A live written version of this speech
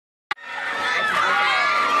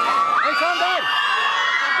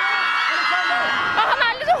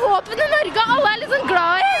sånn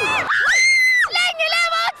glad i den! Lenge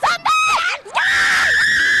leve Alexander!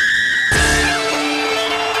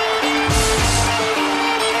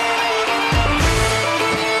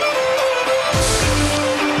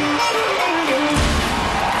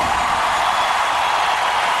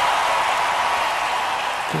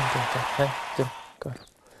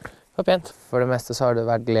 Det var pent. For det meste så har det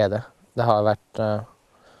vært glede. Det har vært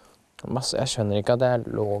masse. Jeg skjønner ikke at det er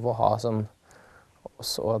lov å ha sånn,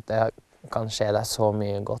 så at det kan skje deg så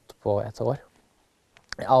mye godt på et år.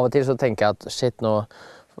 Av og til så tenker jeg at shit nå,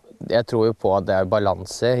 jeg tror jo på at det er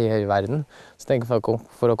balanse i verden. Så tenker jeg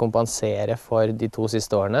for å kompensere for de 2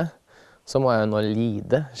 siste årene, så må jeg jo nå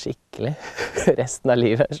lide skikkelig resten av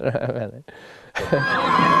livet, skjønner jeg mener.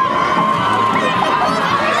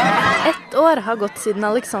 Ett år har gått siden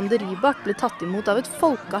Alexander Rybak ble tatt imot av et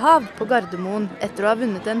folkehav på Gardermoen etter å ha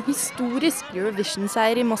vunnet en historisk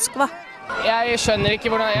Eurovision-seier i Moskva. Jeg skjønner ikke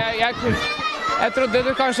hvordan jeg trodde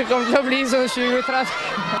du kanskje kom til å bli sånn 20-30.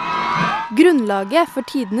 Grunnlaget for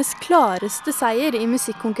tidenes klareste seier i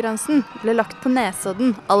musikkonkurransen ble lagt på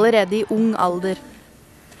Nesodden allerede i ung alder.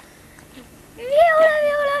 Viola,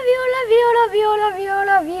 viola, viola, viola, viola,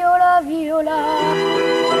 viola, viola, viola.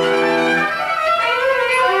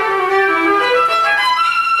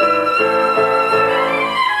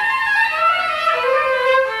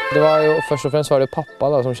 Det var jo, først og fremst var det pappa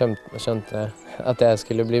da, som skjønte at jeg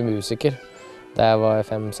skulle bli musiker da jeg var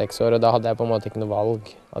 5-6 år, og da hadde jeg på en måte ikke noe valg.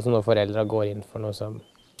 Altså når foreldre går inn for noe som,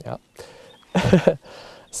 ja.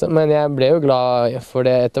 Men jeg ble jo glad for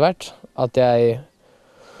det etter hvert, at jeg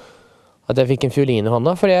fikk en fiolin i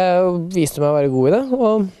hånda, for jeg viste meg å være god i det,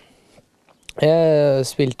 og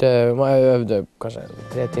jeg øvde kanskje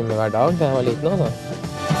 3 timer hver dag da jeg var liten også.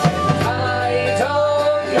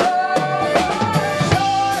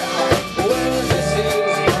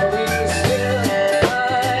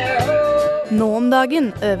 Nå om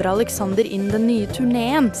dagen øver Alexander inn den nye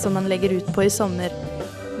turneen som han legger ut på i sommer.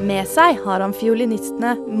 Med seg har han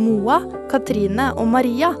fiolinistene Moa, Katrine og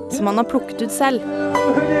Maria, som han har plukket ut selv.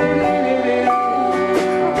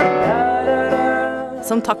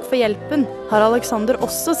 Som takk for hjelpen har Alexander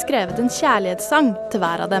også skrevet en kjærlighetssang til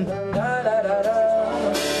hver av dem.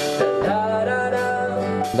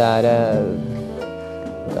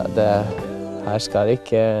 Her skal det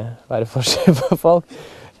ikke være forskjell på folk.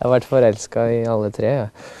 Jeg har vært forelsket i alle 3, ja.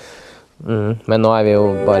 Men nå er vi jo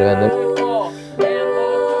bare venner.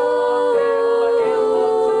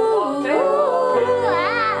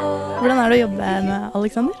 Hvordan er det å jobbe med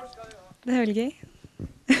Alexander? Det er veldig gøy.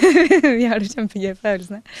 Vi har det kjempegøy på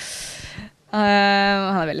øvelsene.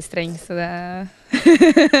 Han er veldig streng, så det...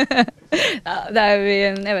 ja, det er jo,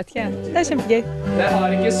 jeg vet ikke, det er kjempegøy. Jeg har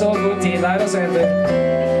ikke så god tid her, altså, Ender.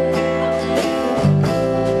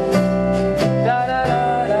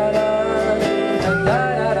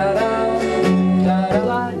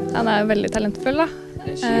 Han er veldig talentfull, da.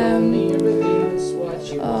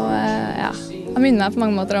 Ja, han minner meg på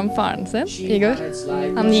mange måter om faren sin, Igor.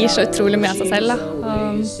 Han gir så utrolig mye av seg selv, da.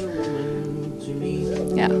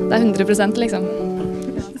 Ja, det er 100% liksom.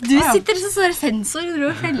 Du sitter så sår sensor, du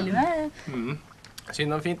og følger med.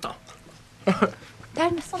 Synd og fint, da. Det er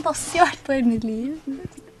det fantastisk jeg har vært på i mitt liv.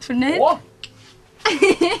 Fornøyd?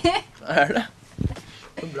 Det er det.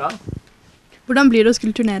 Det er bra. Hvordan blir det å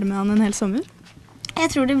skulle turnere med han en hel sommer? Jeg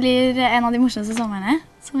tror det blir en av de morsomste somrene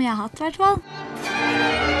som jeg har hatt, i hvert fall.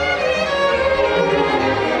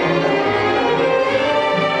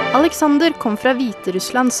 Alexander kom fra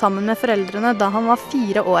Hviterussland sammen med foreldrene da han var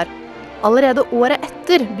 4 år. Allerede året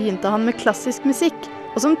etter begynte han med klassisk musikk,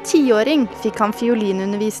 og som 10-åring fikk han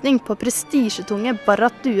fiolinundervisning på prestisjetunge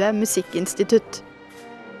Barrat Due Musikkinstitutt.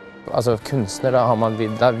 Altså kunstner,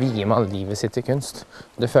 da vier man livet sitt til kunst.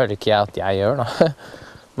 Det føler ikke jeg at jeg gjør, da.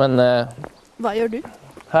 Men... Hva gjør du?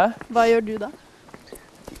 Hæ? Hva gjør du da?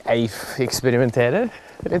 Jeg eksperimenterer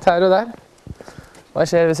litt her og der. Hva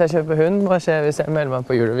skjer hvis jeg kjøper hund? Hva skjer hvis jeg melder meg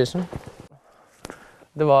på Eurovision?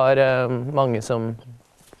 Det var mange som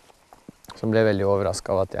ble veldig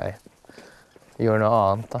overrasket av at jeg gjør noe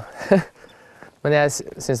annet, da. Men jeg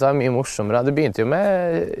synes det var mye morsommere. Det begynte jo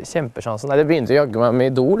med Kjempesjansen. Nei, det begynte jo jaggu meg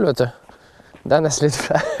med Idol, vet du. Det er nesten litt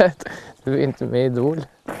flaut. Det begynte med Idol.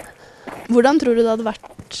 Hvordan tror du det hadde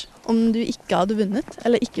vært om du ikke hadde vunnet,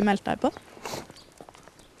 eller ikke meldt deg på?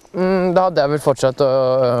 Da hadde jeg vel fortsatt å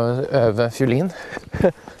øve fiolin.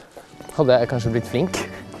 Hadde jeg kanskje blitt flink.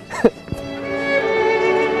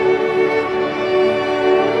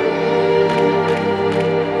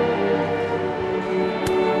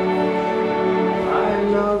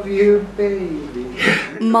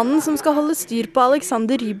 Mannen som skal holde styr på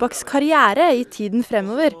Alexander Rybaks karriere i tiden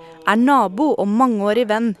fremover, nabo og mangeårig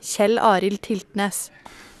venn Kjell Arild Tiltnes.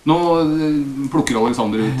 Nå plukker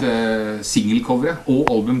Alexander ut singelcoveret og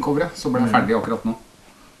albumcoveret, så ble jeg ferdig akkurat nå.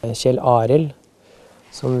 Kjell Arild,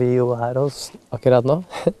 som vi jo hos akkurat nå,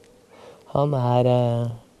 han har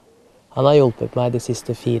hjulpet meg de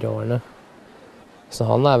siste 4 årene. Så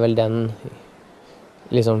han vel den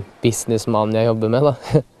liksom, businessmannen jeg jobber med, da,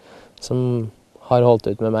 som har holdt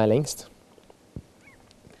ut med meg lengst.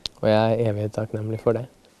 Og jeg evig takknemlig for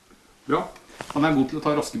det. Bra. Han god til å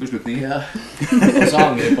ta raske beslutninger. Ja. Og så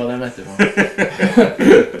angrer jeg på dem etterpå.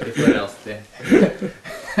 Vi får alltid.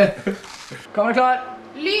 Kamera klar.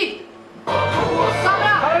 Lyd!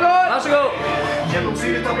 Vær så god!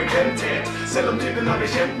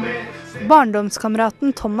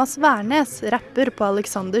 Barndomskameraten Thomas Værnes rapper på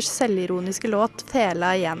Alexanders selvironiske låt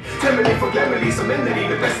Fela igjen.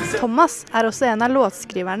 Thomas også en av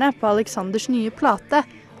låtskriverne på Alexanders nye plate,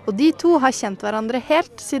 og de to har kjent hverandre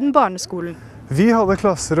helt siden barneskolen. Vi hadde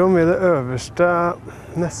klasserom i det øverste,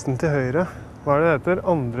 nesten til høyre. Hva det heter?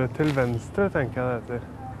 Andre til venstre, tenker jeg det heter.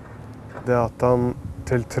 Det at han,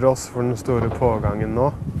 til tross for den store pågangen nå,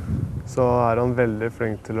 så han veldig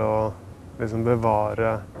flink til å liksom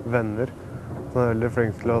bevare venner. Han veldig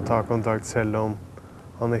flink til å ta kontakt selv om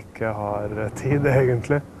han ikke har tid,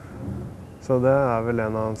 egentlig. Så det vel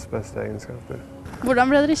en av hans beste egenskaper. Hvordan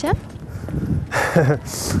ble dere kjent?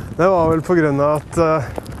 Det var vel på grunn av at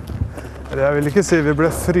jeg vil ikke si vi ble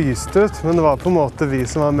fryst ut, men det var på en måte vi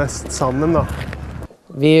som var mest sammen, da.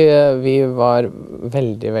 Vi var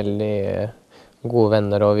veldig, veldig gode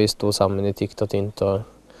venner, og vi sto sammen i tykt og tynt. Og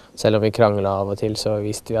selv om vi kranglet av og til, så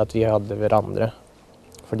visste vi at vi hadde hverandre.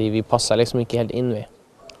 Fordi vi passet liksom ikke helt inn, vi.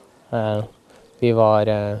 Vi var...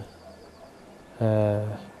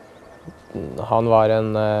 han var en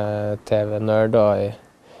TV-nerd, og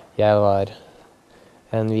jeg var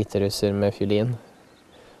en hviterusser med fiolin.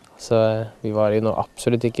 Så vi var jo nå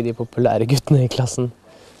absolutt ikke de populære guttene i klassen.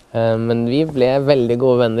 Men vi ble veldig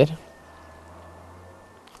gode venner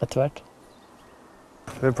etter hvert.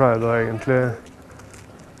 Vi pleide å egentlig,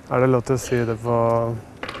 det lov til å si det på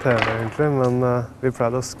TV egentlig, men vi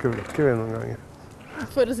pleide å skulke vi noen ganger.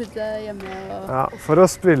 For å sitte hjemme og... Ja, for å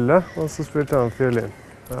spille, og så spilte han fiolin.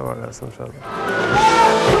 Det var det som skjedde.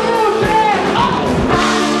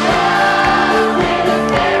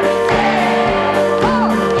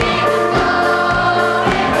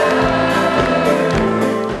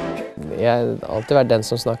 Jeg har alltid vært den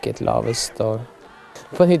som snakket lavest. Og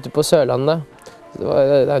på en hytte på Sørlandet,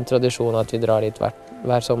 det en tradisjon at vi drar dit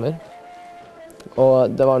hver sommer. Og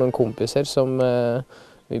det var noen kompiser som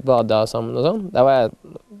vi badet sammen og sånn. Der var jeg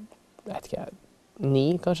vet ikke,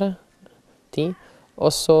 9 kanskje, 10.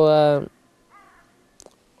 Og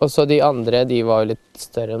så de andre, de var jo litt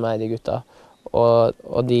større enn meg, de gutta.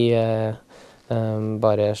 Og de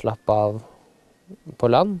bare slapp av på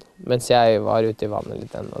land, mens jeg var ute i vannet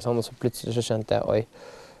litt ennå. Og så plutselig så skjønte jeg, oi,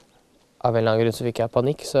 av en eller annen grunn så fikk jeg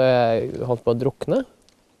panikk, så jeg holdt på å drukne.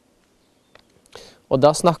 Og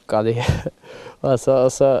da snakket de, og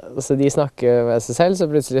så de snakker med seg selv,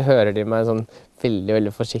 så plutselig hører de meg sånn veldig,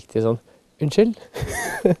 veldig forsiktig sånn, unnskyld?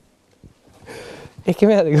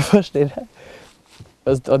 Ikke meningen å forstyrre.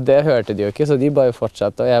 Og det hørte de jo ikke, så de bare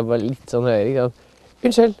fortsatte, og jeg var litt sånn høyere, sånn,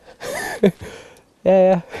 unnskyld?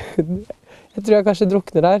 Jeg tror jeg kanskje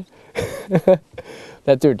drukner her.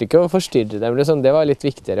 Jeg turte ikke å forstyrre dem, liksom. Det var litt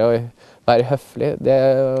viktigere å være høflig. Det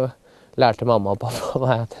lærte mamma og pappa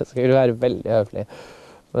meg, at jeg skulle være veldig høflig.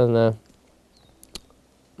 Men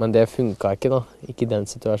det funket ikke da, ikke i den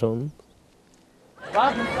situasjonen. Hva?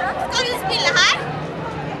 Skal du spille her?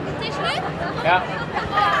 Til slutt? Ja.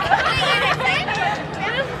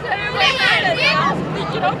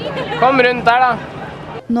 Kom rundt der da.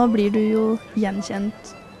 Nå blir du jo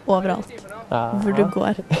gjenkjent overalt, hvor du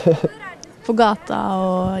går. På gata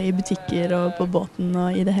og i butikker og på båten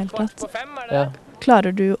og i det hele tatt. Ja.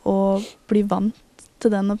 Klarer du å bli vant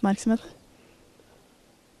til den oppmerksomheten?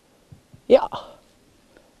 Ja.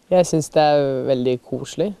 Jeg synes det veldig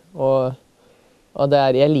koselig, og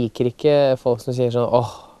jeg liker ikke folk som sier sånn,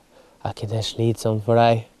 åh, ikke det slitsomt for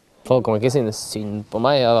deg? Folk kan ikke synes synd på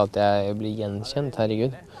meg, at jeg blir gjenkjent,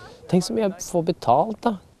 herregud. Tenk så mye jeg får betalt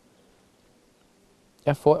da.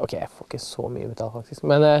 Jeg får ikke så mye betalt faktisk,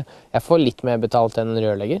 men jeg får litt mer betalt enn en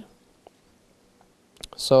rørlegger.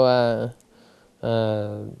 Så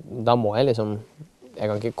da må jeg liksom, jeg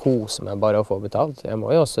kan ikke kose meg bare å få betalt. Jeg må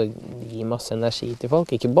jo også gi masse energi til folk,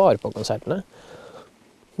 ikke bare på konsertene.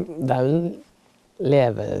 Det jo en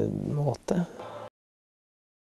levemåte.